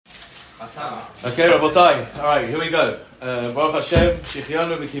Okay, Rabotai. All right, here we go. Baruch Hashem,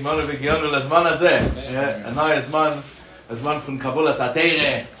 Shichianu v'kimanu v'giyanu lazman hazeh. Anai הזמן von Kabbalas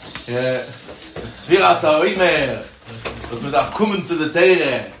Atere. Sfiras HaOimer. Was mit aufkommen zu der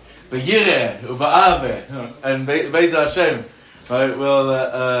Tere. Beyire, Ubaave. And Be'ez Hashem. Right,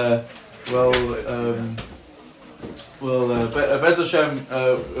 Be'ez Hashem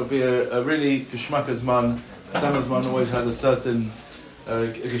will be a really geschmack Zman. Summer Zman always has a certain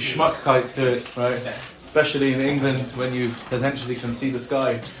geschmackkeit to it, right? Especially in England when you potentially can see the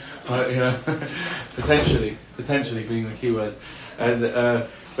sky, right? You know, potentially being the key word. And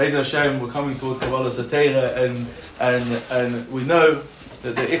Be'ez Hashem, we're coming towards Kabbalah Satera, and we know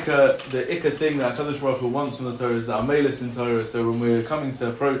that the ikka thing that HaKadosh Baruch Hu wants from the Torah is the amelis in Torah. So when we're coming to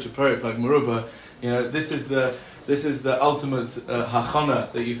approach a perek like Meuruba, you know, this is the ultimate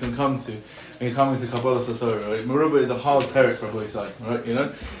hachana that you can come to when you're coming to Kabbalah Satorah, right? Meuruba is a hard perek, Rabbi Isai, right? You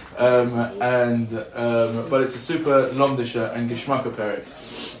know, but it's a super lomdisha and gishmaka perek.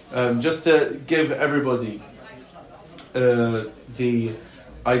 Just to give everybody the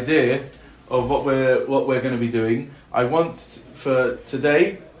idea of what we're going to be doing, I want for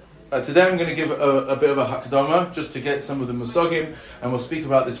today. Today I'm going to give a bit of a hakdama just to get some of the musagim, and we'll speak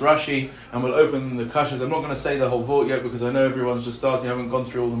about this Rashi, and we'll open the kashas. I'm not going to say the whole vort yet because I know everyone's just starting, haven't gone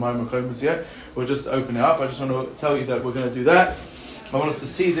through all the Ma'amar Chomas yet. We'll just open it up. I just want to tell you that we're going to do that. I want us to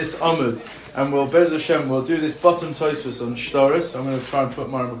see this Amud, and we'll Be'ez Hashem, we'll do this bottom Tosfos on Shtaris. I'm going to try and put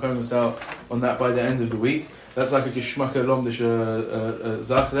Ma'amar Chomas out on that by the end of the week. That's like a Gishmaka Lomdish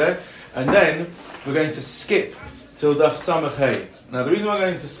Zach there. And then we're going to skip till Daf Samach Hey. Now the reason we're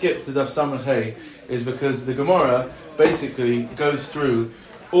going to skip to Daf Samach Hey is because the Gemara basically goes through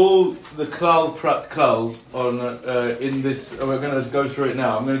all the klal prat klals on in this. We're going to go through it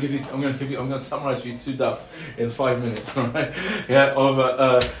now. I'm going to summarize for you 2 daf in 5 minutes. All right? Yeah,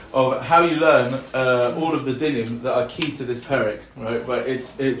 of how you learn all of the dinim that are key to this perek. Right, but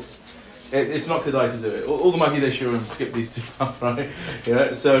it's not kedai to do it. All the Magidei Shiurim skip these 2 daf, right?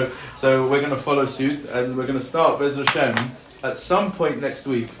 Yeah, so we're going to follow suit, and we're going to start Be'ez Hashem at some point next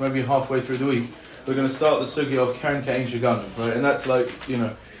week, maybe halfway through the week. We're going to start the sugya of Karen Ka'in Shaganu, right? And that's like, you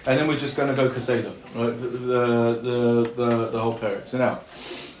know, and then we're just going to go Kaseda, right? The whole perek. So now,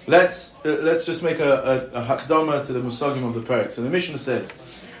 let's just make a hakdama to the musagim of the perek. So the Mishnah says,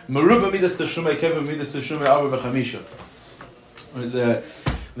 Meuruba midas tashlume kevim midas tashlume arba v'chamisha.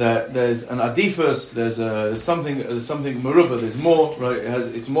 That there's an adifus, there's something Meuruba, there's more, right?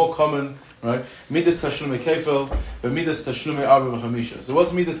 It's more common, right? Midas tashlume kefel, but midas tashlume arba v'chamisha. So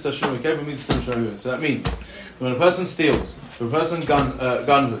what's midas tashlume kefel, midas tashlume arba? So that means when a person steals, when a person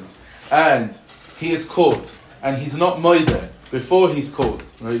gunvans, and he is caught, and he's not moide before he's caught,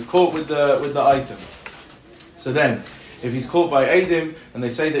 right? He's caught with the item. So then, if he's caught by Eidim, and they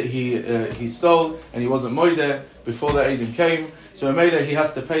say that he stole, and he wasn't moide before the Eidim came, so Amela, he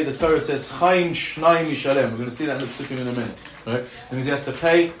has to pay. The Torah says Chaim Shnai Mishalem. We're going to see that in the Psukim in a minute, right? That means he has to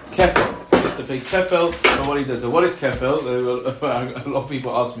pay kefel. He has to pay kefel for what he does. So what is kefel? A lot of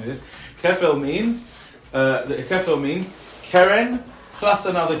people ask me this. Kefel means keren plus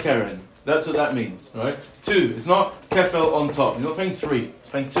another keren. That's what that means, right? 2. It's not kefel on top. He's not paying 3. He's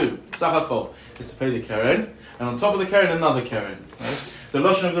paying 2. Sachakol is to pay the keren, and on top of the keren, another keren. Right? The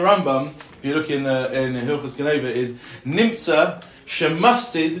lashon of the Rambam, if you look in Hilchos Geneva, is nimtza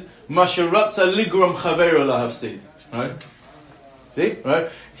shemafsid masheratza ligrom chavero lahafsid. Right? See, right?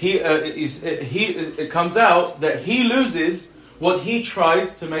 It comes out that he loses what he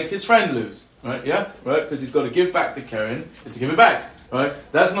tried to make his friend lose. Right? Yeah, right? Because he's got to give back the keren. Is to give it back. Right?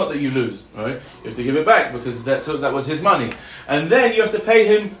 That's not that you lose, right? You have to give it back because that was his money. And then you have to pay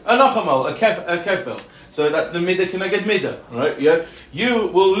him a nachamal, a kefel. So that's the midah keneged midah, right? Yeah? You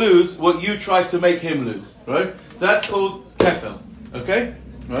will lose what you tried to make him lose, right? So that's called kefel, okay?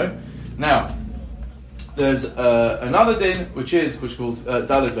 Right? Now, there's another din, which is called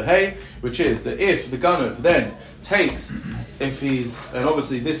dalet v'hei, which is that if the ganav then takes, and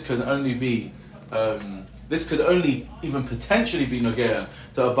obviously this could only be, this could only even potentially be nogea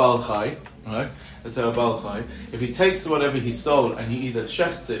to a Baal Chai, right? To a Baal Chai. If he takes whatever he stole and he either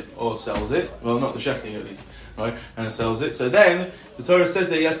shechts it or sells it, well, not the shechting at least, right? And sells it. So then the Torah says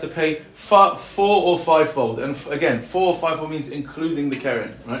that he has to pay 4 or 5-fold. And again, 4 or 5-fold means including the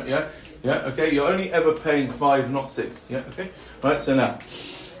keren, right? Yeah, yeah. Okay. You're only ever paying 5, not 6. Yeah. Okay. Right. So now.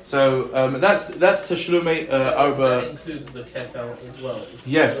 So that's Tashlume Arba. That includes the kefel as well.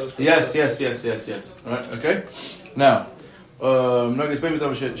 Yes. Right. Okay. Now, So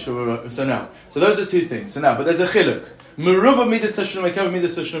those are two things. So now, but there's a chiluk. Mרוba midas tashlumei kefir,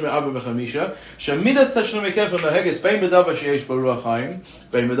 midas tashlumei arba v'chamisha. Shemidas tashlumei kefir noheges bein b'davar sheyesh bo ruach chaim,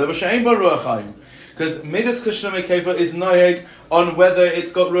 bein b'davar she'ein bo ruach chaim. Because midas tashlumei kefir is noheg on whether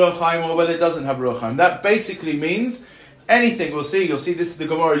it's got ruach chaim or whether it doesn't have ruach chaim. That basically means anything. You'll see this is the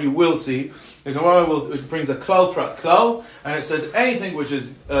Gemara. You will see the Gemara it brings a klal prat klal, and it says anything which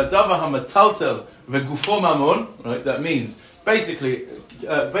is davar hamataltel v'gufo mamon. Right, that means basically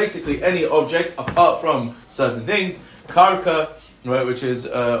any object apart from certain things. Karka, right, which is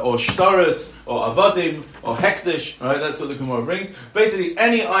or shtaris or avadim or hektish, right? That's what the Gemara brings. Basically,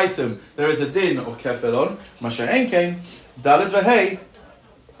 any item there is a din of kefel on. Masha enkein dalet v'hei.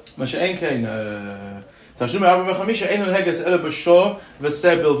 Masha enkein tashlumei arba v'chamisha ein heges ela b'shor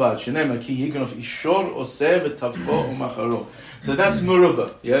v'seh bilvad. Shenema ki yigon of ishor oseh v'tavko u'macharo. So that's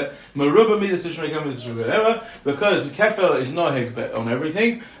Meuruba, yeah? Meuruba midas tashlumei kefel midas tashlumei erva, because kefel is noheg on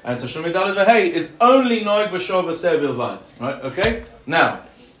everything, and tashlumei dalet v'hei is only noheg b'shor v'seh bilvad, right? Okay? Now,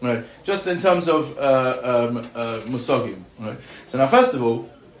 right, just in terms of musagim, right? So now, first of all,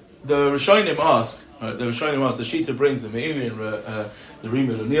 the Rishonim ask, right? The Shita brings the Meiri and the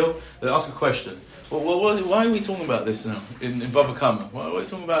Rima L'Nil, they ask a question. Well, why are we talking about this now in Bava Kama? Why are we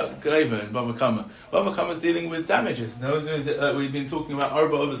talking about Greva in Bava Kama? Bava Kama is dealing with damages. Now, we've been talking about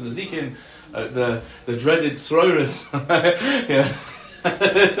Arba Ovas Nazikin, the dreaded Sroirus. Yeah.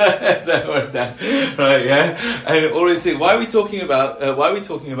 Right, yeah. And all these things. Why are we talking about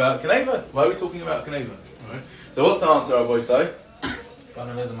Geneva? Why are we talking about Geneva? Right. So what's the answer, our boy say?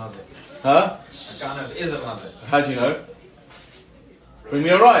 Ganav is a mazik. Huh? Ganav is a mazik. How do you know? Bring me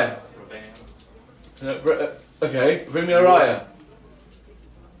a raya. Okay, bring me a raya.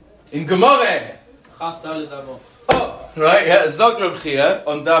 In Gemara. Oh, right, yeah. Zog Reb Chia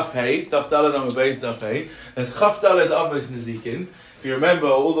on Daf Hey, Daf Daled on Beis Daf Hey. There's Chaf Daled Avos Nezikin. If you remember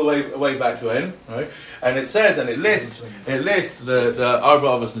all the way back when, right? And it says, and it lists the Arba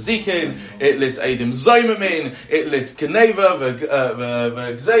Avos Nezikin, it lists Eidim Zaymamin, it lists Geneva,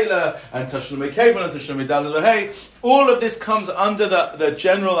 V'Gzela, and Tashlumei Kevon, and Tashlumei Daled V'Hei. All of this comes under the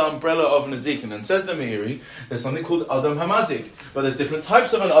general umbrella of Nezikin. And says the Meiri, there's something called Adam Hamazik. But there's different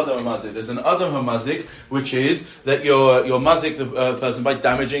types of an Adam Hamazik. There's an Adam Hamazik, which is that you're mazik the person by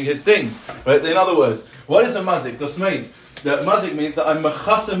damaging his things. Right? In other words, what is a mazik? Dosmein. The mazik means that I'm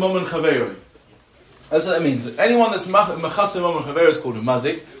mechasem momon chaveroi. That's what that means. Anyone that's mechasem momon chaveroi is called a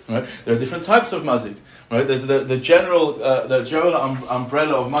mazik. Right? There are different types of mazik. Right? There's the general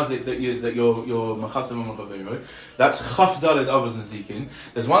umbrella of mazik that is that you're mechasem momon chaveroi. That's chaf daled avos nezikin.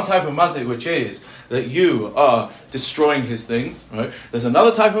 There's one type of mazik which is that you are destroying his things. Right? There's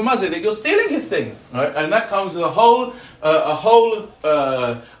another type of mazik that you're stealing his things. Right? And that comes with a whole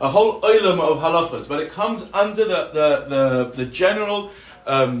oilam of halachas, but it comes under the general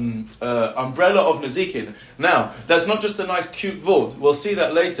umbrella of Nezikin. Now, that's not just a nice cute vod. We'll see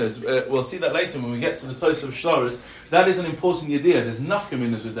that later. When we get to the Tos of Shloris. That is an important idea. There's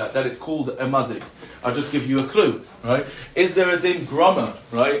nafkaminas with that it's called a mazik. I'll just give you a clue, right? Is there a din grama,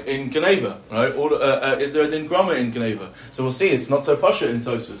 right, in Geneva, right? Or is there a din grama in Geneva? So we'll see. It's not so pasha in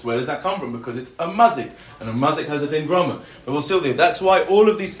Tosfos. Where does that come from? Because it's a mazik, and a mazik has a din grama. But we'll see. That's why all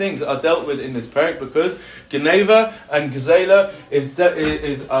of these things are dealt with in this parak, because Geneva and Gzela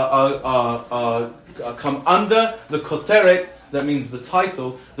come under the koteret. That means the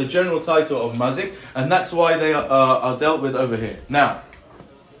title, the general title of mazik, and that's why they are dealt with over here. Now,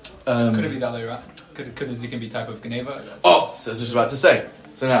 could it be the other way around? Could the zikin be type of Geneva? So I was just about to say.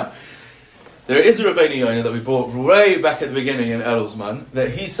 So now, there is a Rabbeinu Yonah that we brought way back at the beginning in Erlsman,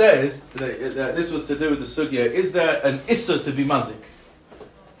 that he says that this was to do with the sugya. Is there an issa to be mazik?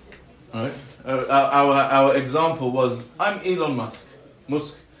 Right. Our example was, I'm Elon Musk.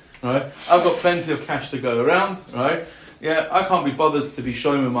 Right. I've got plenty of cash to go around. Right. Yeah, I can't be bothered to be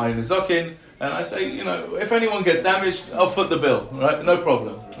showing with my nizakin, and I say, if anyone gets damaged, I'll foot the bill, right? No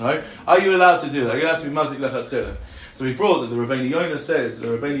problem, right? Are you allowed to do that? Are you allowed to be mazik lechatchila? So we brought that the Rabbeinu Yonah says, the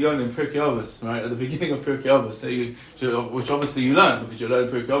Rabbeinu Yonah in Pirkei Avos, right, at the beginning of Pirkei Avos, which obviously you learn, because you're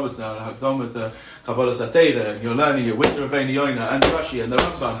learning Pirkei Avos now, and Hakdama to Kabbalah Sateira, and you're learning it with the Rabbeinu Yonah and Rashi and the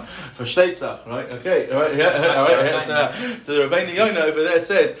Rambam for Shteitzach, right? Okay, all right, yeah. So the Rabbeinu Yonah over there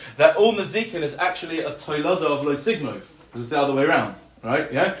says that all Nezikin is actually a toilada of Lo Signov, because it's the other way around.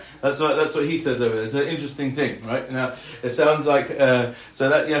 Right? Yeah, that's what he says over there. It's an interesting thing, right? Now it sounds like so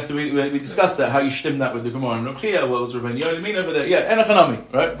that you have to we discussed that how you stem that with the Gemara and Reb Chia. What was Rabbeinu Yonah mean over there? Yeah, enachanami,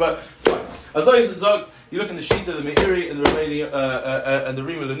 right? But fine. As you look in the sheet of the Meiri and the Rabbeinu and the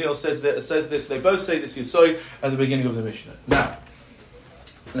Rima L'Nil says this. They both say this Yisoy at the beginning of the Mishnah. Now,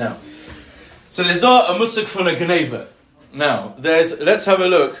 so there's not a musik from a Geneva. Now, let's have a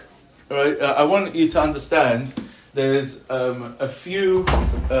look. Right, I want you to understand. There's a few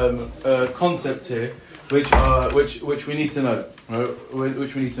concepts here which we need to know. Right?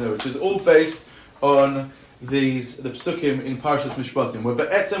 Which we need to know, which is all based on the psukim in Parshas Mishpatim.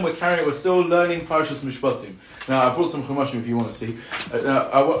 We're still learning Parshas Mishpatim. Now, I brought some chumashim if you want to see.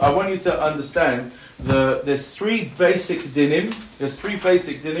 I want you to understand there's three basic dinim. There's three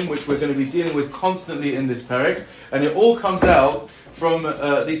basic dinim which we're going to be dealing with constantly in this parek, and it all comes out from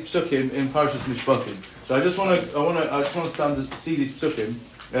these psukim in Parshas Mishpatim. So I just want to see these psukim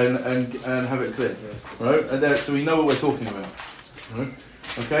and have it clear, right? And so we know what we're talking about, right?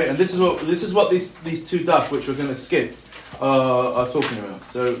 Okay, and this is what these two daf which we're going to skip are talking about.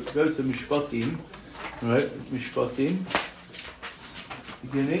 So go to Mishpatim, right? Mishpatim,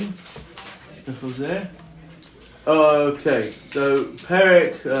 beginning. There. Okay, so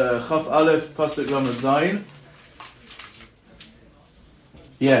Perek Chaf Aleph Pasuk Lamed Zayin.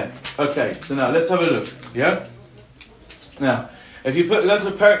 Yeah. Okay. So now let's have a look. Yeah. Now, if you go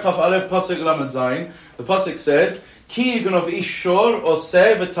to Perek Chaf Aleph Pasuk Lamed Zayin, the pasuk says, "Ki yignov ish shor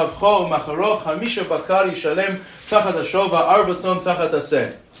oseh v'tavcho u'macharo chamisha bakar yishalem tachat hashor va'arba tzon tachat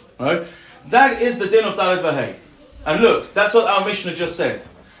haseh." Right. That is the din of Dalet v'Hei. And look, that's what our Mishnah just said.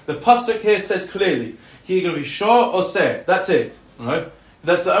 The pasuk here says clearly, "Ki yignov ish shor oseh." That's it. Right.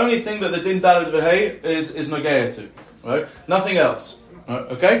 That's the only thing that the din Dalet v'Hei is nogeya to. Right. Nothing else.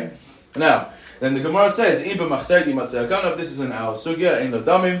 Okay? Now, then the Gemara says, "Iba machter yimatzeh aganav." This is an our sugya in the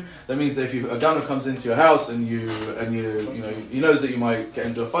damim. That means that if a ganav comes into your house and you he knows that you might get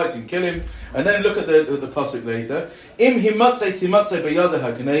into a fight, so you can kill him. And then look at the pasuk later. Im himatzeh timatzeh b'yadeh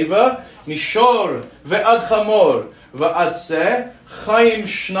hagneva mishor ve'ad chamor ve'ad seh chayim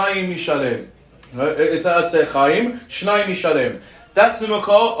shnayim mishalem. It's ad seh chayim shnayim mishalem. That's the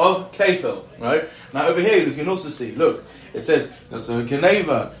makor of kefil, right? Now over here you can also see. Look. It says so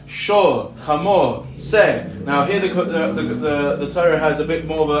Geneva, Shor, Chamor, Seh. Now here the Torah has a bit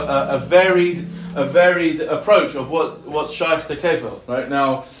more of a varied approach of what's shaykh to kefil. Right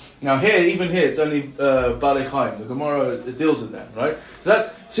now here it's only Balei Chaim. The Gemara deals with that. Right. So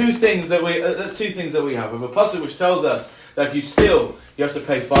that's two things that we have. We have a pasuk which tells us that if you steal, you have to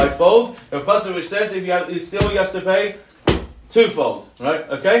pay fivefold. A pasuk which says if you steal, you have to pay twofold. Right.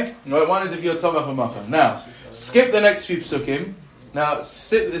 Okay. Right. One is if you're Tomach or Macha. Now. Skip the next few psukim. Now,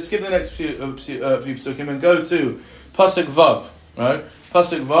 skip the next few psukim and go to Pasuk Vav. Right?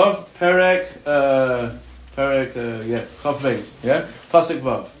 Pasuk Vav, Perek, Chav Beis. Yeah? Pasuk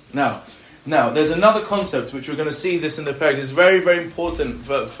Vav. Now, there's another concept which we're going to see this in the Perek. It's very, very important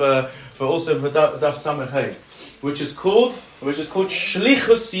for also for Daf Samech Hey, which is called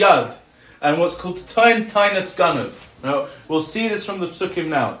Shlichus Yad, and what's called Tainus Ganav. Now, we'll see this from the psukim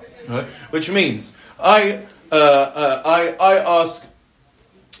now, right? Which means I asked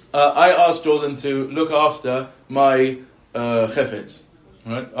Jordan to look after my chefetz.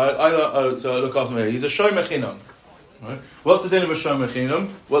 Right? I to look after my. He's a shoy mechinam. Right? What's the din of a shoy mechinam?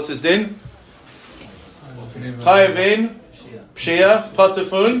 What's his din? Chayavin, pshia,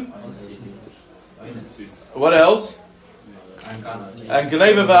 patafun. What else? And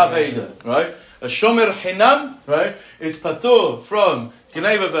geneva va'aveda. Right? A shomer hinam, right, is patur from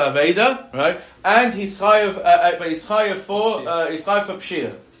geneva va'aveda, right, and he's chayav for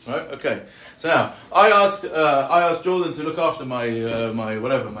pshia, right? Okay. So now I asked Jordan to look after my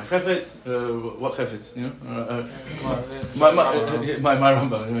chefetz. What chefetz? You know, my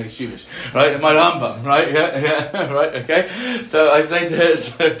Rambam, Shivish, right? My Rambam, right? Yeah, right. Okay. So I say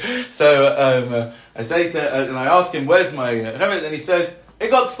to and I ask him, "Where's my chefetz?" And he says, "It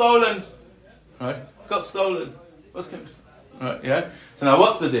got stolen." Right? Got stolen. What's going on? Right, yeah? So now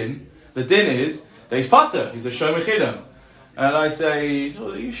what's the din? The din is that he's pater. He's a shoy mechidam. And I say,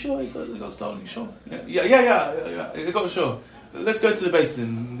 "Are you sure it got stolen? You sure?" Yeah. It got sure. Let's go to the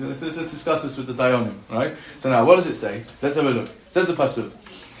basin. Let's discuss this with the Dayanim. Right? So now what does it say? Let's have a look. It says the pasuk.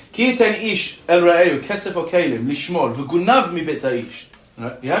 Ki yiten ish el ra'eu kesef o kelim lishmor v'gunav mi bet ha'ish.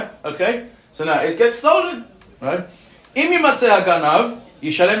 Right? Yeah? Okay? So now it gets stolen. Right? Im yimatzeh haganav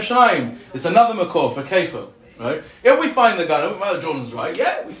Yishalem Shnayim. It's another makor for kefil, right? If we find the gun, Jordan's right.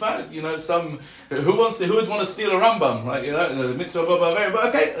 Yeah, we found some. Who would want to steal a Rambam, right? The mitzvah of but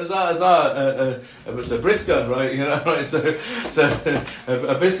okay, as the brisker, right? Right? So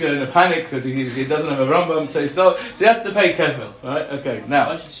a brisker in a panic because he doesn't have a Rambam, so he has to pay kefil, right? Okay, now.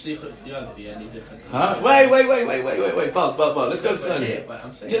 Why should shlichus be any different? Huh? Wait, Bal, let's go slowly.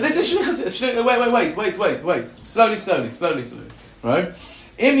 This is shlichus. Wait. Slowly. Right?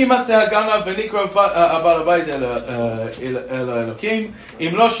 אם יימצא הגנב ונקרב הבעל הבית אל האלוקים, אם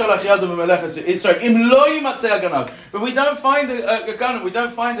לא שלח ידו במלאכת, sorry, אם לא יימצא הגנב, but we don't find a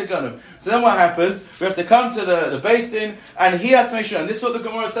gunner, so then what happens, we have to come to the beis din, and he has to make sure, and this is what the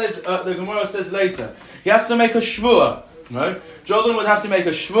Gemara says later, he has to make a shvua, right? Jordan would have to make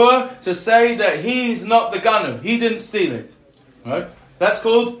a shvua to say that he's not the gunner, he didn't steal it, right? That's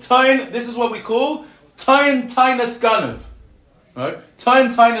called tain, this is what we call tain tainus ganav. Right? Tain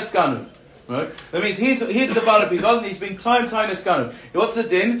tainus ganav. Right? That means he's the Baal Pigod and he's been tain tainus ganav. What's the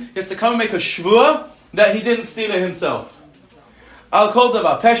din? He has to come and make a shvua that he didn't steal it himself. Al kol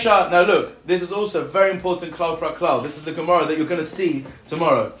davar pesha. Now look, this is also a very important klal prak klal. This is the Gemara that you're going to see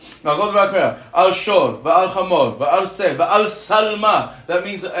tomorrow. Al kol davar pesha. Al shor, va'al chamor, va'al seh, va'al salma. That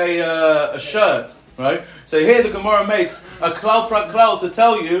means a shirt. Right? So here the Gemara makes a klal prak klal to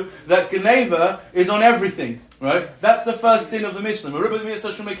tell you that geneva is on everything. Right? That's the first din of the Mishnah.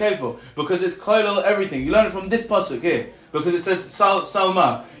 Because it's koilel everything. You learn it from this pasuk here. Because it says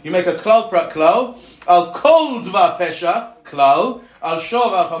salma. You make a klal prak klal. Al kol dva pesha klal. Al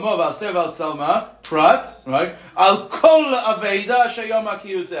shov al chamor al sev al salma prat. Right? Al kol aveida sheyom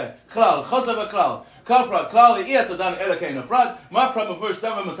akiyuzeh klal. Chosav klal. Klal prak klal. Iat adan elakein prat. Ma prat mafurish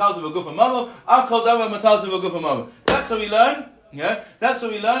davar matal to v'guf amamo. Al kol davar matal to v'guf amamo. That's how we learn. Yeah. That's how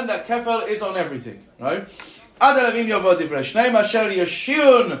we learn that kefel is on everything. Right? And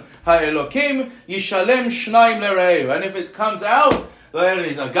if it comes out there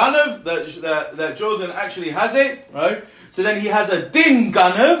is a ganav that Jordan actually has it, right? So then he has a din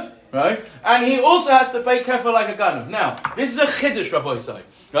ganav, right? And he also has to pay kefir like a ganav. Now, this is a chiddush, Rabbi Isai,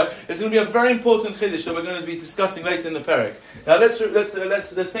 right? It's going to be a very important chiddush that we're going to be discussing later in the Parek. Now let's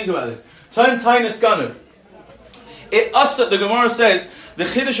think about this. Tain tainus ganav. The Gemara says the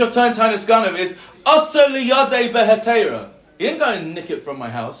chiddush of tain tainus ganav is Asa liyadei behetera. He didn't go and nick it from my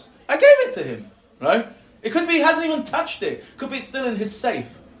house. I gave it to him, right? It could be he hasn't even touched it. Could be it's still in his safe,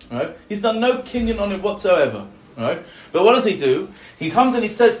 right? He's done no kinyan on it whatsoever, right? But what does he do? He comes and he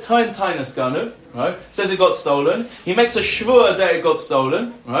says tain tainus ganav, right? Says it got stolen. He makes a shvur that it got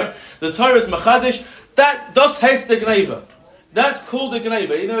stolen, right? The Torah is machadish. That does haste the gneva. That's called a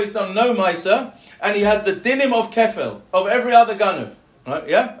gneva, even though he's done no ma'isa, and he has the dinim of kefel of every other ganav. Right?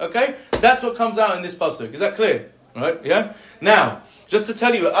 Yeah? Okay? That's what comes out in this pasuk. Is that clear? Right? Yeah? Now, just to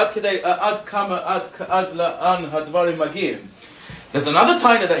tell you, there's another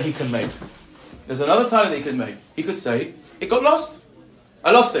taina that he can make. He could say, it got lost. I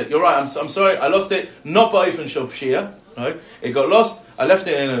lost it. You're right. I'm sorry. I lost it. Not by even shel pshia. Right? It got lost. I left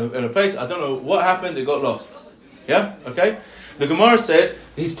it in a place. I don't know what happened. It got lost. Yeah? Okay? The Gemara says,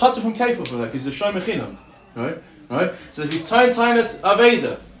 he's patur from kefil for that. He's a shoy mechinam. Right? Right? So if he's tain tainus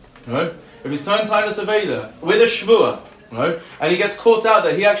aveda, right? If he's tain tainus aveda with a shvua, right? And he gets caught out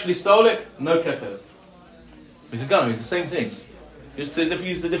that he actually stole it, no kefir. He's a gunner. He's the same thing. Just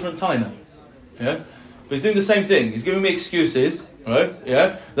used a different taina. Yeah, but he's doing the same thing. He's giving me excuses, right?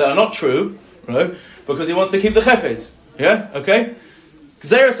 Yeah, that are not true, right? Because he wants to keep the chefetz. Yeah, okay.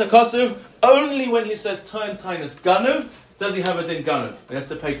 Gzeres hakasuv. Only when he says tain tainus ganav does he have a din ganav. He has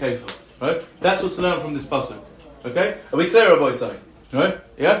to pay kefir. Right? That's what's learned from this pasuk. Okay? Are we clear, Rabbi Isai? Right?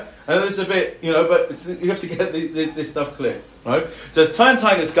 Yeah? And it's a bit, but you have to get this stuff clear. Right? So it's tain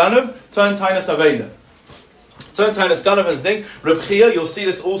tainus ganav, tain tainus aveda. Tain tainus ganav is the thing. Reb Chia, you'll see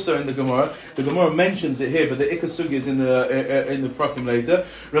this also in the Gemara. The Gemara mentions it here, but the ikasugi is in the prakim later.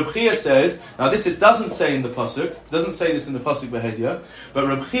 Reb Chia says, now it doesn't say in the pasuk, doesn't say this in the pasuk behedia, but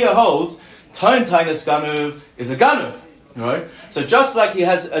Reb Chia holds, tain tainus ganav is a ganav. Right? So just like he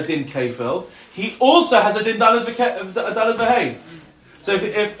has a din kefel, he also has a din dalad v'hei. So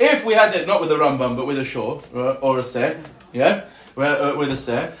if we had it not with a Rambam but with a shor or a seh, yeah, with a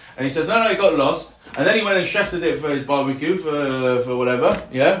seh, and he says no, it got lost, and then he went and shechted it for his barbecue for whatever,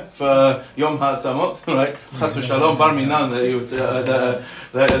 yeah, for Yom HaTzamot, right? Chas v'shalom bar minan the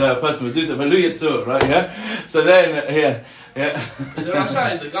person would do so, but lu yitzur, right? Yeah. So then yeah. The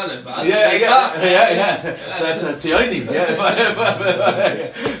Rasha is a gunner, but yeah. So that's Tzioni, yeah.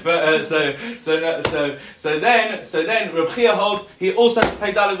 So then Reb Chia holds he also has to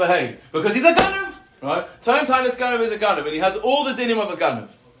pay daled v'hei because he's a ganav, right? Tain tainus ganav is a ganav, and he has all the dinim of a ganav,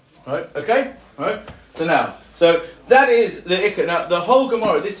 right? Okay, right. So that is the ikka. Now the whole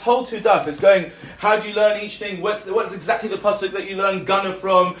Gemara, this whole two daf is going. How do you learn each thing? What's exactly the pasuk that you learn gunner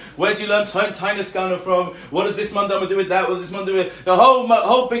from? Where do you learn tainus gunner from? What does this mandama do with that? What does this man do with the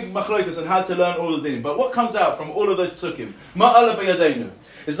whole big machlokas on how to learn all the dinim? But what comes out from all of those psukim? Ma'ala b'yadeinu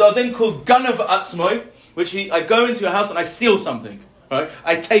is the din called gunner v'atzmoi, which I go into your house and I steal something. right?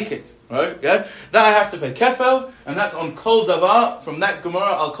 I take it, right? Yeah, that I have to pay kefel, and that's on kol davar. From that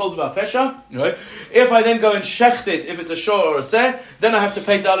Gemara, al kol davar pesha, right? If I then go and shecht it, if it's a shor or a seh, then I have to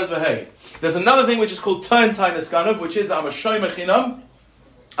pay dalet v'hei. There's another thing which is called turn-tinus ganav, which is that I'm a shomer chinam.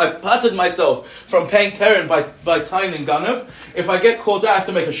 I've parted myself from paying keren by time in ganav. If I get caught out, I have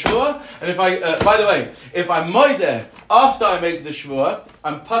to make a shvua. And if I, by the way, if I'm moideh after I make the shvua,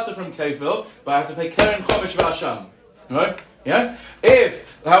 I'm parted from kefil, but I have to pay keren chomesh v'asham. Right? Yeah. If,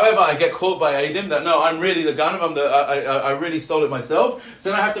 however, I get caught by Eidim that no, I'm really the ganav, I really stole it myself,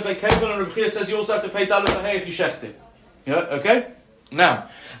 so then I have to pay kefil. And Reb Chia says you also have to pay dalet v'hei if you shecht it. Yeah. Okay. Now,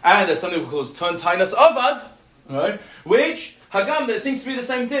 and there's something called turn-tinus avad, right? Which Hagam, that seems to be the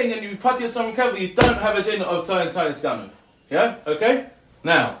same thing, and you put yourself in kefil, you don't have a din of turn-tinus ganav. Yeah? Okay?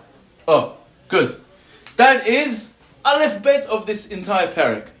 Now, good. That is aleph bet of this entire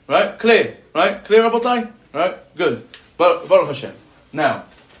parak. Right? Clear? Right? Clear, Rabotai? Right? Good. Baruch Hashem. Now,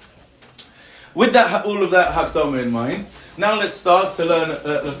 with that, all of that hakdama in mind, now let's start to learn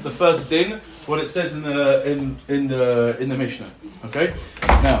the first din, what it says in the Mishnah. Okay?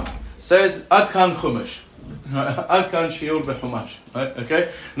 Now, says Adkan Chumash. Adkan Shiur Bechumash. Right? Okay?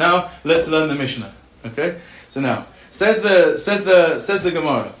 Now let's learn the Mishnah. Okay? So now says the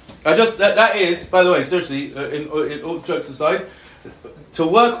Gemara. That is, by the way, seriously, in all jokes aside, to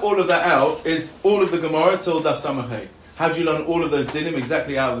work all of that out is all of the Gemara till Daf Samachay. How do you learn all of those dinim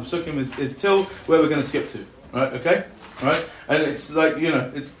exactly out of the Psukim is till where we're going to skip to. Right? Okay? Right? And it's like,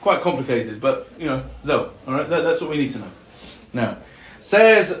 it's quite complicated, but so, all right? That's what we need to know. Now,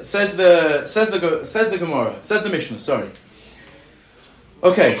 says the Gemara, says the Mishnah, sorry.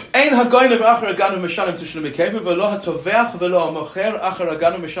 Okay. Ein hagoyne v'achar aganu mishalim teshlumei kefil v'lo hatoveach v'lo hamocher achar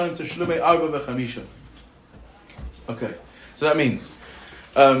aganu mishalim teshlumei arba v'chamisha. Okay. So that means,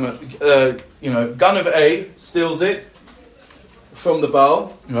 Ganav A steals it from the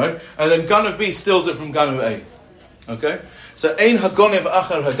Baal, right? And then Ganav B steals it from Ganav A. Okay? So ein hagonev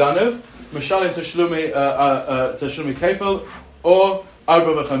achar haganav mishalim teshlumei kefil or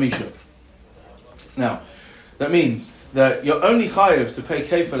arba v'chamisha. Now, that means that you're only chayev to pay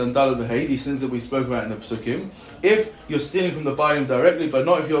kefil and dalet v'hei, these things that we spoke about in the Psukim, if you're stealing from the Baalim directly, but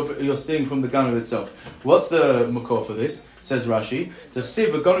not if you're stealing from the Ganav itself. What's the makor for this? Says Rashi,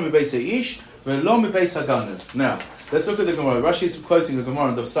 T'chsiv v'gonim mibeis haish v'lo mibeis haganav. Now, let's look at the Gemara. Rashi is quoting the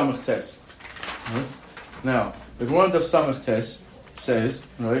Gemara of Samach Tes. Right? Now, the Gemara of Samach Tes says,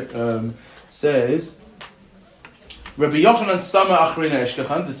 Rabbi Yochanan Stama Achrina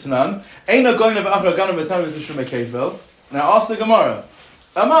Eshkachan, the Tanan, Eina Goyna v'achra Ganav v'tan v'zishumei kefil. Now ask the Gemara,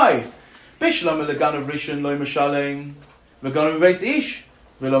 Amai, Bishlam v'leganav rishon loy mishalem, v'ganav v'beis ish,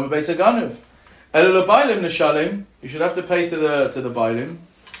 v'lo v'beis haganav. Ela l'bailim nishalem, you should have to pay to the bailim.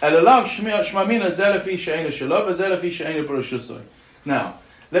 Ela lav shmamina zelefi she'ena shelo, v'zelefi she'ena b'roshusoi. Now,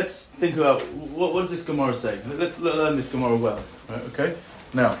 let's think about, what does this Gemara say? Let's learn this Gemara well. Right, okay?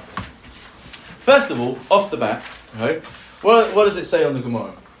 Now, first of all, off the bat, right? What does it say on the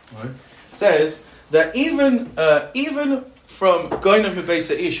Gemara? Right? It says that even from Goynav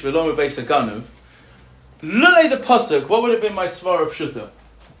Mebeisa Ish V'lo Mebeisa Ganav, Lulei the pasuk, what would have been my svara pshuta?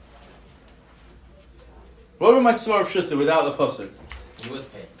 What would be my svara pshuta without the pasuk? You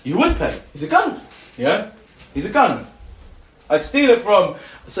would pay. You would pay. He's a Ganav. Yeah, he's a Ganav. I steal it from.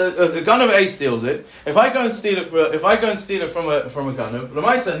 So the Ganav A steals it. If I go and steal it from a Ganav,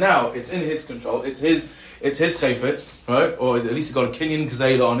 Lamaisa now it's in his control. It's his chayfetz, right? Or at least it's got a kinyan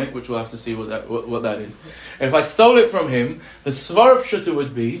gzeila on it, which we'll have to see what that is. And if I stole it from him, the svara pshuta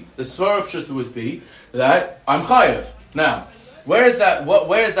would be that I'm chayev. Now, where is that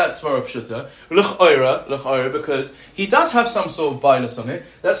svara pshuta? L'ch'oira, because he does have some sort of bias on it.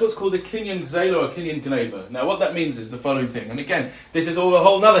 That's what's called a kinyan gzeila or a kinyan gneva. Now, what that means is the following thing. And again, this is all a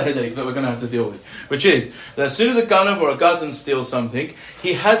whole other headache that we're going to have to deal with, which is that as soon as a ganav or a gazan steals something,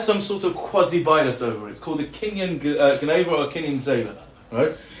 he has some sort of quasi bias over it. It's called a kinyan gneva or a kinyan gzeila.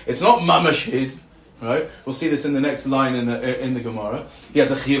 Right? It's not mamash his. Right? We'll see this in the next line in the Gemara. He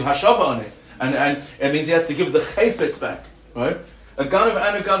has a chiyuv hashava on it, and it means he has to give the chayfetz back. Right? A ganav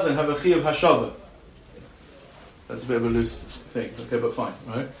and a gazan have a chiyuv hashava. That's a bit of a loose thing. Okay, but fine,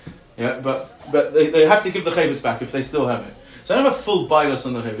 right? Yeah, but they have to give the chayvus back if they still have it. So I don't have a full bias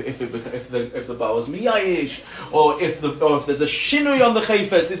on the chayvus if the bar was miyayish or if there's a shinui on the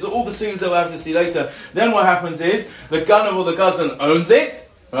chayvus. These are all the things that we'll have to see later. Then what happens is the ganav or the gazan owns it,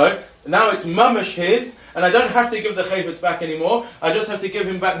 right? Now it's mamash his, and I don't have to give the chayvus back anymore. I just have to give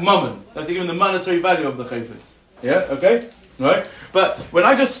him back mammon. I have to give him the monetary value of the chayvus. Yeah, okay? right? But when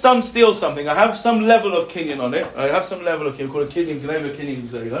I just steal something, I have some level of kinyan on it. I have some level of kinyan, called a kinyan g'neva, kinyan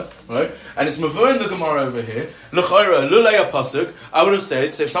g'zela, right? And it's mavur in the Gemara over here. L'chayra, lulei pasuk. I would have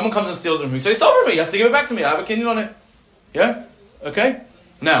said, so if someone comes and steals from me, so he stole from me, he has to give it back to me. I have a kinyan on it. Yeah? Okay?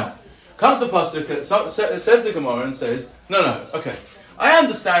 Now, comes the pasuk, it says the Gemara and says, no, okay. I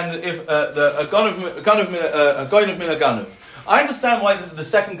understand if a gun of mina ganav. I understand why the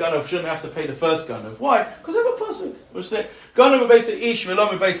second ganav shouldn't have to pay the first ganav. Why? Because they have a pasuk. Which the ganav b'beis ish v'lo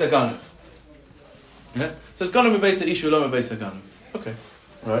b'beis ganav. Yeah? It says ganav b'beis ish v'lo b'beis ganav. Okay.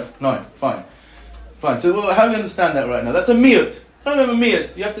 Right? No. Fine. So how do you understand that right now? That's a miyut. It's not even a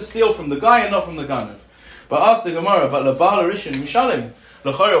miyut. You have to steal from the guy and not from the ganav. But ask the Gemara, but the Baal Rishon mishalim.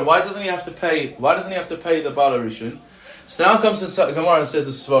 L'chora, why doesn't he have to pay the Baal Rishon? So now comes the Gemara and says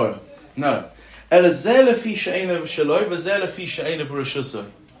a svara. No. Now,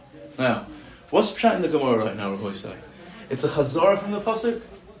 what's pshat in the Gemara right now, Rabbi say? It's a chazara from the pasuk?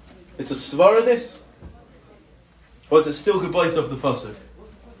 It's a svara this? Or is it still gebayt of the pasuk?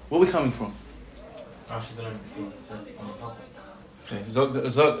 Where are we coming from? Okay, Zog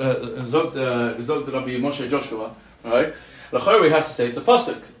the Rabbi Moshe Joshua, right? L'chor we have to say it's a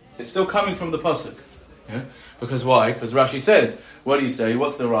pasuk. It's still coming from the pasuk. Yeah? Because why? Because Rashi says, what do you say?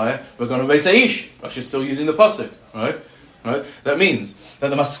 What's the raya? We're going to beis ish. Rashi's still using the pasuk, right? That means that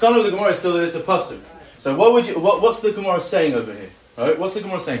the maskana of the Gemara is still that it's a pasuk. So what's the Gemara saying over here? Right? What's the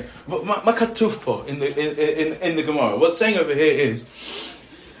Gemara saying? Ma katuv po in the Gemara. What's saying over here is,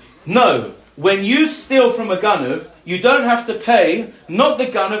 no, when you steal from a ganav, you don't have to pay not the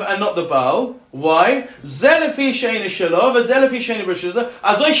ganav and not the Baal. Why? Zelefi she'ena shelo v'zelefi she'ena b'rishuzah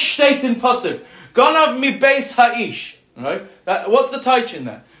azoy shteit in pasuk. Ganav mi beis ha'ish. Right? What's the taich in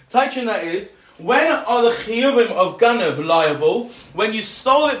that? Taich in that is, when are the chiyuvim of ganav liable? When you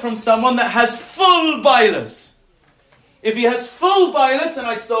stole it from someone that has full bailus. If he has full bailus and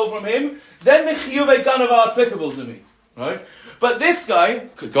I stole from him, then the chiyuvei ganav are applicable to me. Right? But this guy,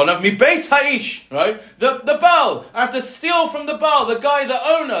 ganav mi beis ha'ish, right? The Baal, I have to steal from the Baal, the guy, the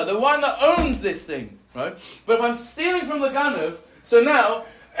owner, the one that owns this thing. Right? But if I'm stealing from the ganav, so now,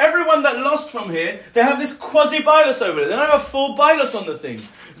 everyone that lost from here, they have this quasi-bailus over it. They don't have a full bailus on the thing.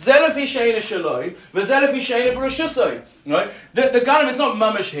 Zelefi she'ena shaloi, v'zelefi she'ena b'rishusoi. Right? The ganav is not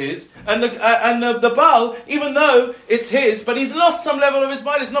mamash his, and the Baal, even though it's his, but he's lost some level of his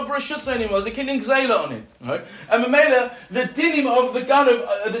bailus. It's not b'rishusoi anymore. There's a kinyan gzela on it. Right? And Mamela, the dinim of the ganav,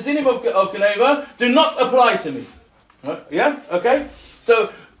 the dinim of Geneva do not apply to me. Right? Yeah? Okay?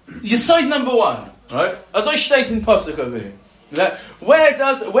 So, Yesod number one. Right? As I state in pasuk over here.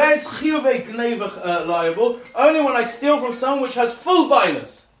 Where is chiyuvei gneva liable? Only when I steal from someone which has full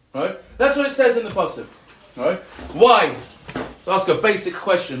bailus. Right? That's what it says in the pasuk. Right? Why? Let's ask a basic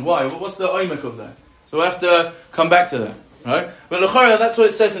question. Why? What's the oimek of that? So we have to come back to that. Right? But l'chora, that's what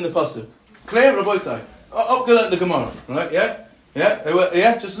it says in the pasuk. Clear, Rabbi Say. Go learn the Gemara. Right?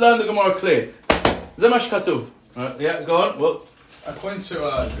 Yeah. Just learn the Gemara clear. Zemash katuv. Right? Yeah. Go on. What's according to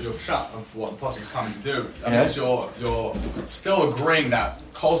your pshat of what the pasuk is coming to do, that means you're still agreeing that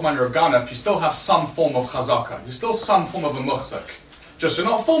calls minor of Ghana, if you still have some form of chazaka, you're still some form of a muhsak. Just you're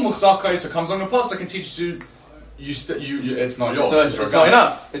not full muhsaka, so it comes on the pasuk and teaches you it's not yours. So it's not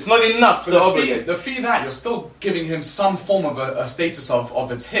enough. It's not enough to obligate. The fee that you're still giving him some form of a status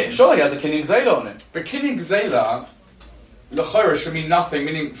of it's his. Sure, he has a kinyan gzela on it. But kinyan gzela, l'chora should mean nothing.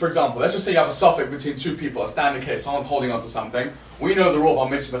 Meaning, for example, let's just say you have a suffix between two people. A standard case, someone's holding on to something. We know the rule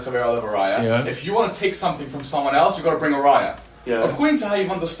of mitzvah chaver alav raya. Yeah. If you want to take something from someone else, you've got to bring a raya. Yeah. According to how you've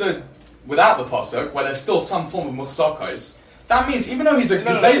understood without the pasuk, where there's still some form of muhsakos, that means even though he's a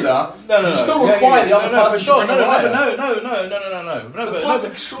gazela, you still require the other person to bring a raya.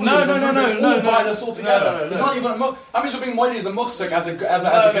 No, bind us all together. It's not even that means you're being moed as a muhsak as a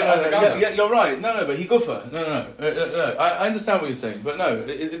gana. Yeah, you're right. No, but he guffa. No. I understand what you're saying, but no,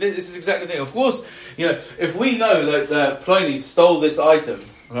 this is exactly the thing. Of course, if we know that Pliny stole this item,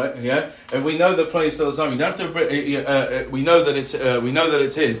 right? Yeah, and we know that Pliny stole this item, we don't have to. We know that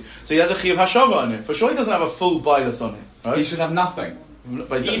it's his. So he has a chiyuv hashava on it. For sure, he doesn't have a full bailus on it. Right? He should have nothing.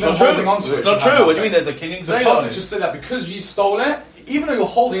 But even holding on to it, it's not true. What do you mean? There's a kinyan gzela on it. Just say that because you stole it, even though you're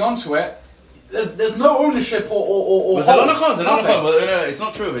holding on to it, there's no ownership or it's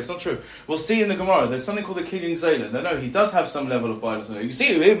not true. It's not true. We'll see in the Gemara. There's something called the kinyan gzela. No, he does have some level of bailus on it. You see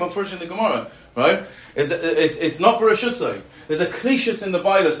it here, first in the Gemara, right? It's not barashusay. There's a klishus in the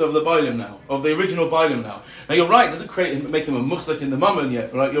bailus of the bailim now, of the original bailim now. Now you're right. It doesn't make him a muhsak in the mammon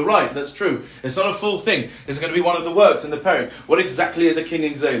yet, right? You're right. That's true. It's not a full thing. It's going to be one of the works in the parent. What exactly is a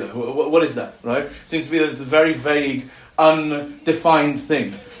kinyan gzela? What is that? Right? Seems to be this very vague, undefined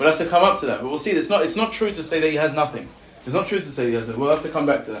thing. We'll have to come up to that, but we'll see. It's not true to say that he has nothing. It's not true to say he has it. We'll have to come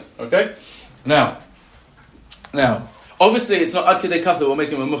back to that. Okay? Now, obviously it's not ad kedei kach that will make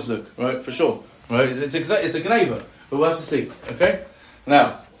him a muhzuk, right? For sure, right? It's a gneva, but we'll have to see. Okay?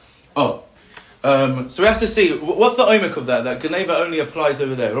 Now, so we have to see what's the oimik of that. That gneva only applies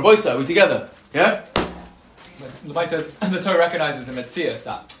over there. Rabbi Isa, are we together? Yeah. The Torah recognizes the Metzias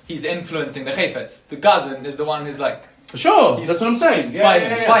that he's influencing the Chayfetz. The Gazan is the one who's like... For sure, that's what I'm saying. By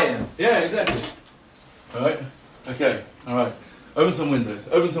him. Yeah, exactly. Alright, okay, alright. Open some windows.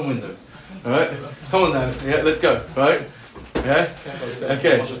 Alright, come on now. Yeah, let's go. Right? Yeah?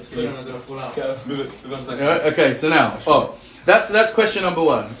 Okay. Alright, okay, so now, that's question number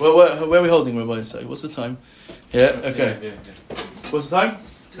one. Where are we holding, Rabbi? Say, what's the time? Yeah, okay. What's the time?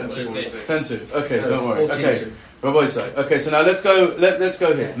 10-2. Okay, don't worry. Okay, Rabbi say. Okay, so now let's go. Let's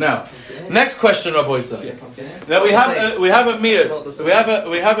go here. Now, next question, Rabbi say. Now we have a miyat. We have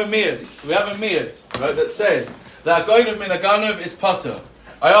a miyat, right? That says that a goynav min a ganav is pater.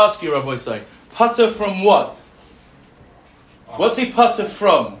 I ask you, Rabbi say, pater from what? What's he pater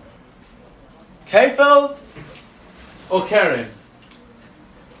from? Kefel or keren?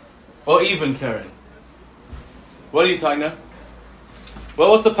 Or even keren? What are you talking now? Well,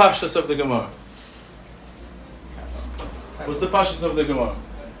 what's the pashtus of the Gemara? What's the pashtus of the Gemara?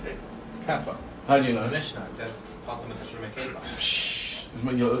 Kafa. How do you know? Mishnah, it says,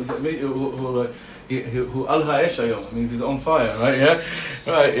 who al ha'esh hayom means he's on fire, right? Yeah,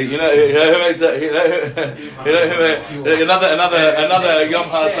 right. You know who makes that? Another Yom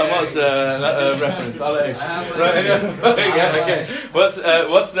HaTzamot reference. Al ha'esh. Right? Yeah. Okay. What's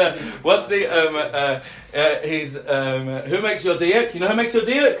the who makes your diuk? You know who makes your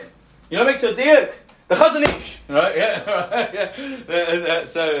diuk? The Chazon Ish, right? Yeah.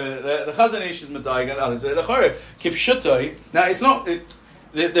 So the Chazon Ish is medaygan. The Choreh kipshutoi. Now it's not.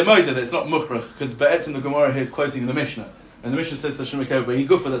 The moed it's not muchrach because Be'etzim the Gemara here is quoting the Mishnah, and the Mishnah says the Shemekeh, but he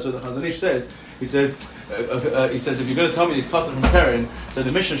gufa. That's what the Chazon Ish says. He says if you're going to tell me he's pater from Keren, so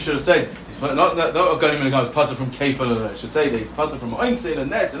the Mishnah should have said he's not going to go. He's pater from Kefal. It should say that he's pater from Einsin and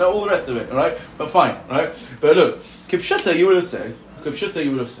Nes and all the rest of it. All right, but fine, right? But look, kipshutah you would have said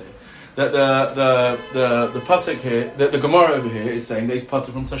that the pasuk here, that the Gemara over here is saying that he's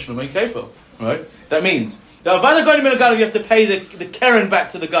pater from Tashlumei Kefal. Right? That means. Now, if I go to Ganav, you have to pay the Keren back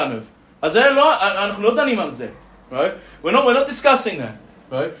to the Ganav. Right? We're not discussing that.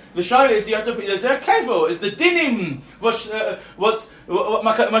 Right? The shaila is you have to pay. Is there kefil? Is the dinim what's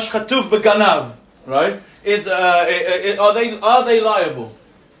mashchatuv beganav? Right? Are they liable?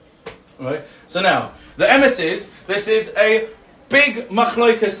 Right? So now the emes is this is a big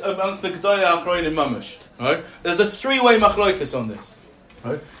machloikas amongst the Gedolei Achronim Mamash. Right? There's a three-way machloikas on this.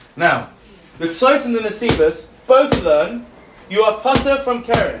 Right? Now. The Ksois and the Nesivas both learn you are pater from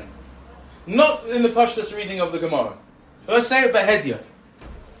Keren. Not in the Pashtus reading of the Gemara. Let's say it Behedya.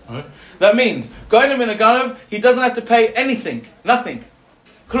 Right? That means, going in a Ganav, he doesn't have to pay anything. Nothing.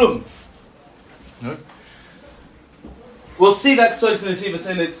 Klum. Right? We'll see that Ksois and Nesivas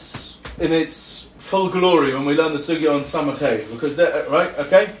in its full glory when we learn the Sugya on Samachay. Because, right?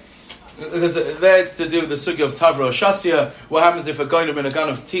 Okay? Because there it's to do with the sugya of Tavra or Shasya. What happens if a goyim in a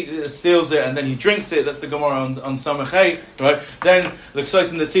gun steals it and then he drinks it? That's the Gemara on Samachay, right? Then the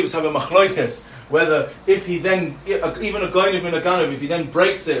Ksois and the Sivas have a machloikes whether if he then even a goyim in a gun, if he then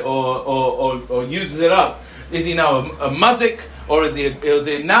breaks it or uses it up, is he now a mazik or is he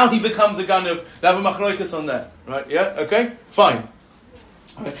now he becomes a gun of? They have a machloikes on that, right? Yeah, okay, fine.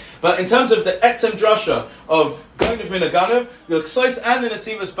 Okay. But in terms of the etzem drasha of going of min aganav, the Ksois and the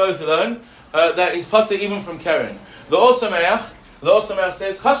Nesivas both learn that he's pater even from Keren. The Osameach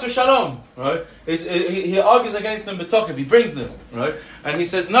says chas v'shalom, right? He argues against them b'tokev, he brings them, right? And he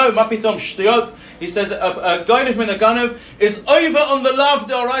says no, mapitom shtiyot. He says a going of min aganav is over on the lav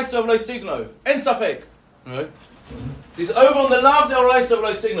deoraisa of lo signov, en safek, right? He's over on the lav deoraisa of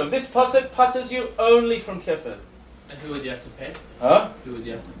lo signov. This pasuk paters you only from kefir. And who would you have to pay? Huh? Who would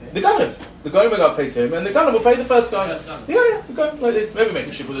you have to pay? The Ganav. The Ganav pays him, and the Ganav will pay the first guy. Yeah, the guy like this. Maybe make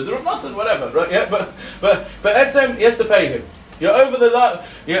a ship with a Durab Masan, whatever, right? Yeah, but Etzem, he has to pay him. You're over the love.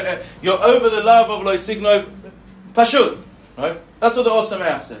 You're over the love of Lo Signov Pashut, right? That's what the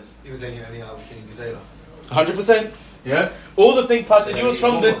Osameach says. Even then, you only have 100%. Yeah. All the thing paters you is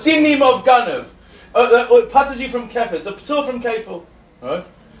from the dinim of Ganav. It paters you from Kefir. It's a p'tur from Kefil, right?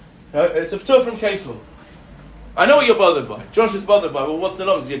 It's a p'tur from Kefil. I know what you're bothered by. Josh is bothered by, well, what's the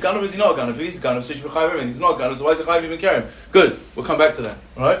long? Is he a Ganav or is he not a Ganav? If he's a Ganav, so he's not a Ganav, so why is it Chayiv even carrying? Good. We'll come back to that.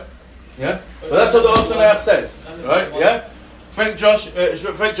 Alright? Yeah? But that's what the Osameach said. Right? Yeah? Frank Josh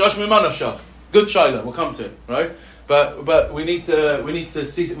Mimanashach. Good Shaila. We'll come to it. Right? But we need to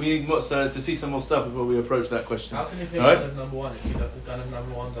see some more stuff before we approach that question. How can you pick Right? gun of number one if gun of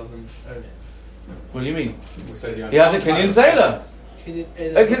number one doesn't own it? What do you mean? We said He has a Kenyan Zayla.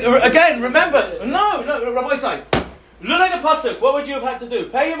 Again, remember, no, Rabbi Isai. Look at the pasuk. What would you have had to do?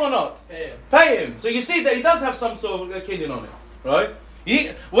 Pay him or not? Pay him. So you see that he does have some sort of a Kenyan on it, right?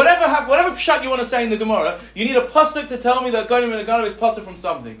 Whatever pshat you want to say in the Gemara, you need a pasuk to tell me that Gonim and Ganav is potter from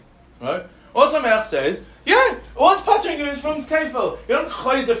something, right? Also, Me'ach says, yeah, what's pottering you is from Kefil. You don't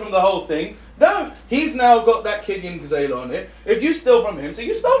chayzer from the whole thing. No, he's now got that Kenyan Gazela on it. If you steal from him, so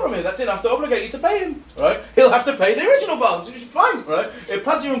you stole from him, that's enough to obligate you to pay him, right? He'll have to pay the original balance, which is fine, right? It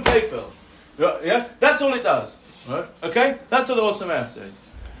puts you on Kefil. Yeah, that's all it does, right? Okay, that's what the Osam Me'ach says.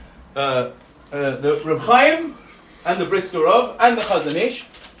 The Reb Chaim and the Briskerov and the Chazon Ish,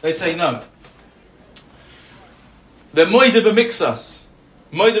 they say no. The Moide b'mixas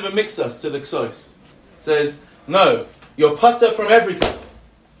to the Ksois says no. You're pater from everything.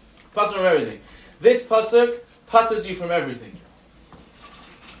 Pater from everything. This pasuk paters you from everything.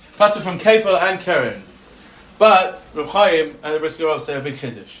 Pater from Kefil and Keren. But Reb Chaim and the Briskerov say a big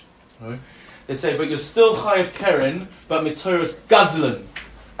chiddush. Right? They say, but you're still chayiv Keren, but mitoras gazlan,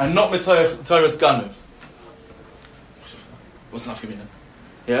 and not mitoras ganav. What's enough kamina?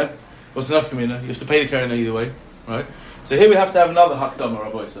 Yeah? What's enough kamina? You have to pay the Keren either way, right? So here we have to have another hakdama,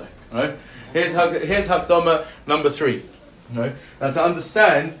 Rabbi say, right? Here's hakdama number 3, right? Now to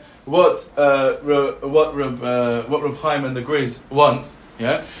understand what Reb Chaim and the Griz want,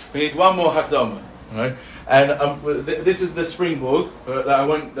 yeah, we need one more hakdama, right? And this is the springboard that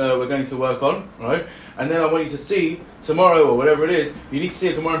we're going to work on, right? And then I want you to see tomorrow or whatever it is. You need to see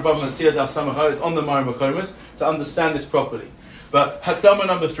a Gemara in Bava and see a Daf Samachah. It's on the Marim Makomis to understand this properly. But hakdama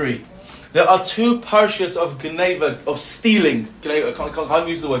number 3. There are 2 parshas of Geneva, of stealing. I can't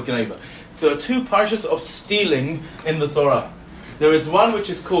use the word Geneva. There are 2 parshas of stealing in the Torah. There is one which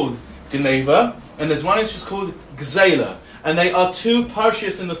is called Geneva, and there's one which is called Gzela. And they are 2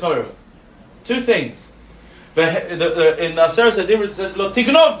 parshas in the Torah. 2 things. In the Aseret Adibros it says Lo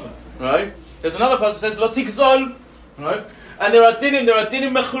Tignov, right? There's another passage that says Lo Tigzol, right? And there are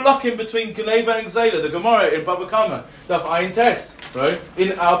dinim mechulakim between Geneva and Gzela. The Gemara in Bava Kama, Daf Ayin Tes, right?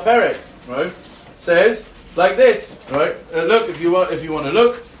 In our Perek, right? Says like this, right? Look, if you want to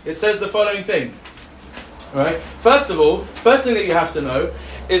look, it says the following thing, right? First of all, first thing that you have to know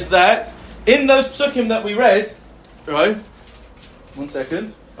is that in those psukim that we read, right? 1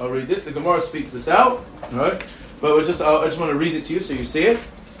 second, I'll read this. The Gemara speaks this out, right? But I just want to read it to you so you see it,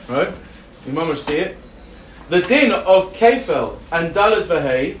 right? You must see it. The din of Kefel and Dalet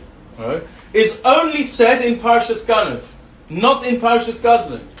Vahei, right, is only said in Parshas Ganav, not in Parshas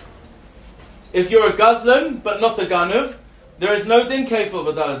Gazlan. If you're a Gazlan but not a Ganav, there is no din Kefel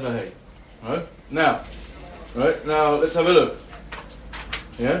v'Dalet Vahei. Right? Now, let's have a look.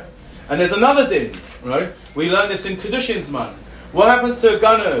 Yeah? And there's another din, right? We learn this in Kedushin Zman. What happens to a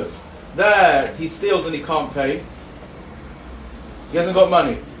Ganav that he steals and he can't pay? He hasn't got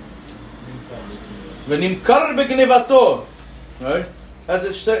money. V'nimkar b'gnevato, right? As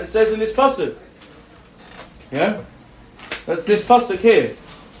it says in this pasuk. Yeah? That's this pasuk here.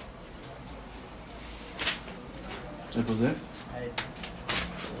 איפה זה?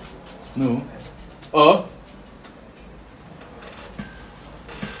 נו. או.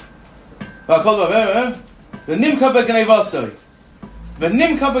 והכל דבר, ונמכה בגניבוסוי.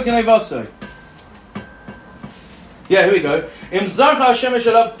 ונמכה בגניבוסוי. Yeah, here we go. Im zarcha Hashemesh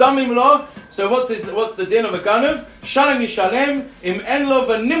alav damim lo. So what's the din of a ganav? Shalem yishalem im en lo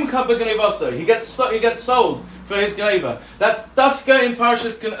v'nimka b'ganevasa. He gets sold for his ganeva. That's dafka in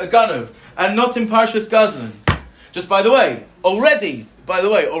Parshas Ganav and not in Parshas Gazlan. Just by the way, already,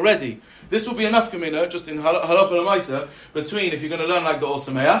 this will be enough gemina just in halacha l'maisa between if you're going to learn like the Or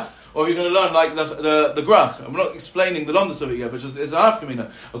Sameach or if you're going to learn like the Grach. I'm not explaining the London of it yet, but just it's enough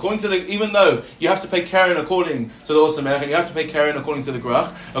gemina. According to even though you have to pay Karen according to the Or Sameach and you have to pay Karen according to the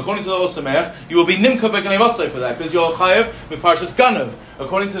Grach, according to the Or Sameach, you will be nimka b'ganevasai for that because you're chayev miparshas Ganav.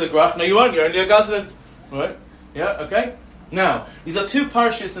 According to the Grach, no, you won't. You're only a Gazlan, right? Yeah, okay. Now these are 2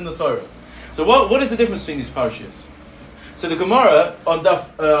 parshas in the Torah. So what is the difference between these parshas? So the Gemara on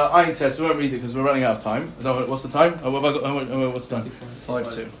Daf Ayin Tes, we won't read it because we're running out of time. What's the time? What's the time?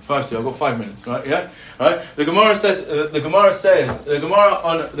 5-2. 5-2. I've got 5 minutes, right? Yeah, right. The Gemara says. The Gemara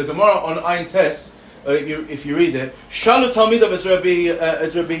on Ayin Tes. If you read it, Shalu Talmidav as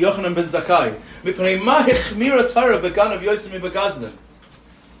Rabbi Yochanan ben Zakkai. Mipnei ma hechmira Torah beganav Yosem begazlan.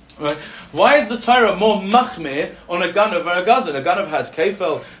 Right? Why is the Torah more machmir on a ganav or a gazan? A ganav has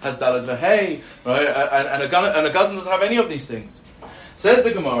kefel, has dalet v'hei, right? And a gazan doesn't have any of these things. Says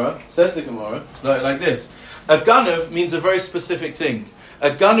the Gemara, like this. A ganav means a very specific thing. A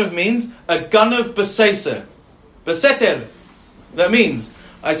ganav means a ganav beseser. Beseter. That means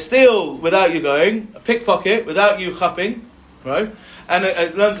I steal without you going, a pickpocket without you chapping, right? And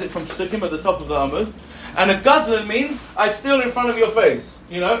it learns it from Psukim at the top of the Amud. And a gazlan means I steal in front of your face.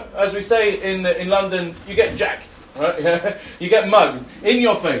 You know, as we say in London, you get jacked, right? You get mugged in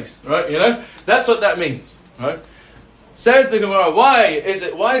your face, right? You know, that's what that means, right? Says the Gemara, why is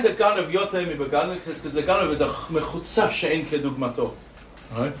a ganav yoter mi beganav? Because the ganav is a mechutzaf she'en kedugmato,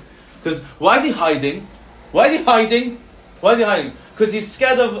 right? Because why is he hiding? Because he's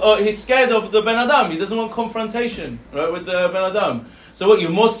scared of the Ben Adam. He doesn't want confrontation, right, with the Ben Adam. So what?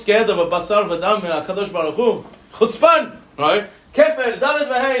 You're more scared of a basar v'dam than HaKadosh Baruch Hu? Chutzpan, right? Kefel, dalet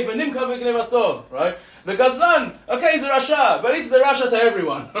v'hei, v'nimka v'gnevato, right? The Gazlan, okay, he's a Rasha, but he's the Rasha to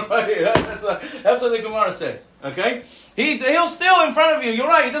everyone, right? That's what the Gemara says, okay? He'll steal in front of you. You're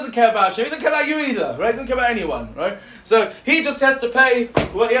right. He doesn't care about Hashem. He doesn't care about you either, right? He doesn't care about anyone, right? So he just has to pay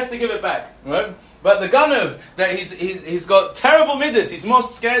what he has to give it back, right? But the Ganav, that he's got terrible midas. He's more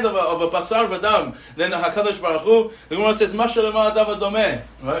scared of a basar v'dam than a Hakadosh Baruch Hu. The Gemara says, "Mashal ma'adav domeh."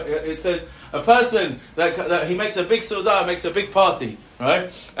 Right? It says a person that he makes a big sudah, makes a big party,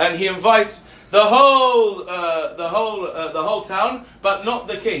 right? And he invites the whole town, but not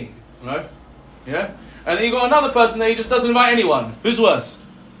the king, right? Yeah. And then you got another person that he just doesn't invite anyone. Who's worse,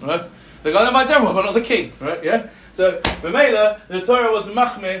 right? The guy invites everyone, but not the king, right? Yeah. So, B'meila, the Torah was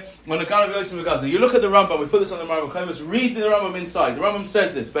machmir when the Ganav Yosef V'Gazlan. You look at the Rambam, we put this on the Rambam, let's read the Rambam inside. The Rambam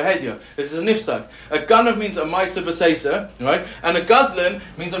says this, Behedya, this is a nifsak. A Ganav means a Maisa B'Seisa, right? And a Gazlan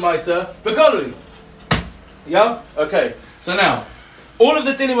means a Maisa B'Galui. Yeah? Okay. So now, all of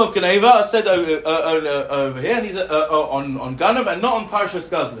the dinim of Geneva are said over here, and these are on Ganav and not on Parshas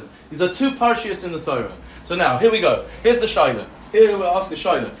Gazlan. These are two Parshias in the Torah. So now, here we go. Here's the Shaila. Here we'll ask a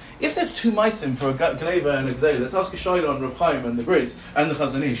Shaila. If there's two Maisim for a Geneva and a Gzela, let's ask a Shaila on Reb Chaim and the Bris and the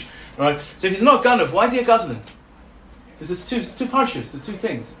Chazon Ish. Right? So if he's not Ganav, why is he a Gazlan? There's two Parshias, there's two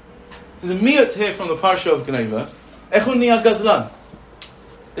things. There's a Miyot here from the Parsha of Geneva. Echun niya Gazlan.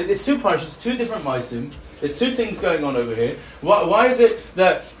 It's two Parshas, two different Maisim. There's two things going on over here. Why is it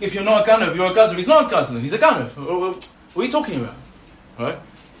that if you're not a Ganav, you're a Gazlan? He's not a Gazlan, he's a Ganav. What are you talking about? Right?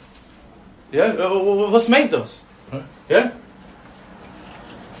 Yeah? What's made those? Right? Yeah?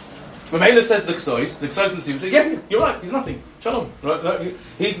 Mamela says the Ksois and the Sim say, yeah, you're right, he's nothing. Shalom. Right? No,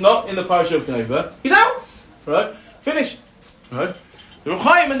 he's not in the Parasha of Geneva. He's out. Right? Finished. Right? The Reb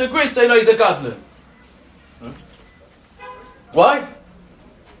Chaim and the Gris say, no, he's a Gazlan. Right? Why?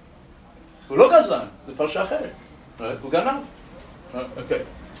 We're not Gazlan. The Parasha Acheret. Right? We're Ganav. Right? Okay.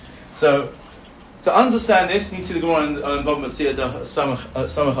 So, to understand this, you need to see the Gemara in Bava Metzia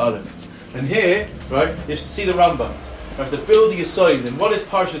Samach Aleph. And here, right, you have to see the Rambams. You have to build the Yisoid in what is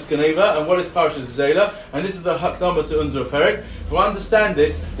Parshas Geneva and what is Parshas Gzela, and this is the Hakdama to Unzer Perek. To understand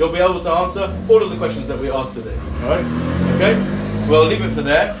this, you'll be able to answer all of the questions that we asked today. Alright? Okay? We'll leave it for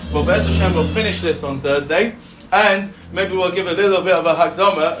there. Well, Be'ez Hashem will finish this on Thursday, and maybe we'll give a little bit of a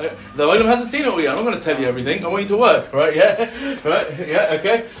Hakdama. The Olam hasn't seen it all yet. I'm not going to tell you everything. I want you to work, right? Yeah? Right? Yeah?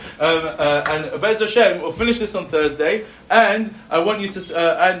 Okay? And Be'ez Hashem will finish this on Thursday, and I want you to,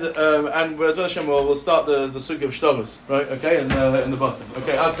 and Be'ez Hashem we'll start the Sugi of Shtovus, right? Okay? In the bottom.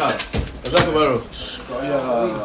 Okay, Ad Kan.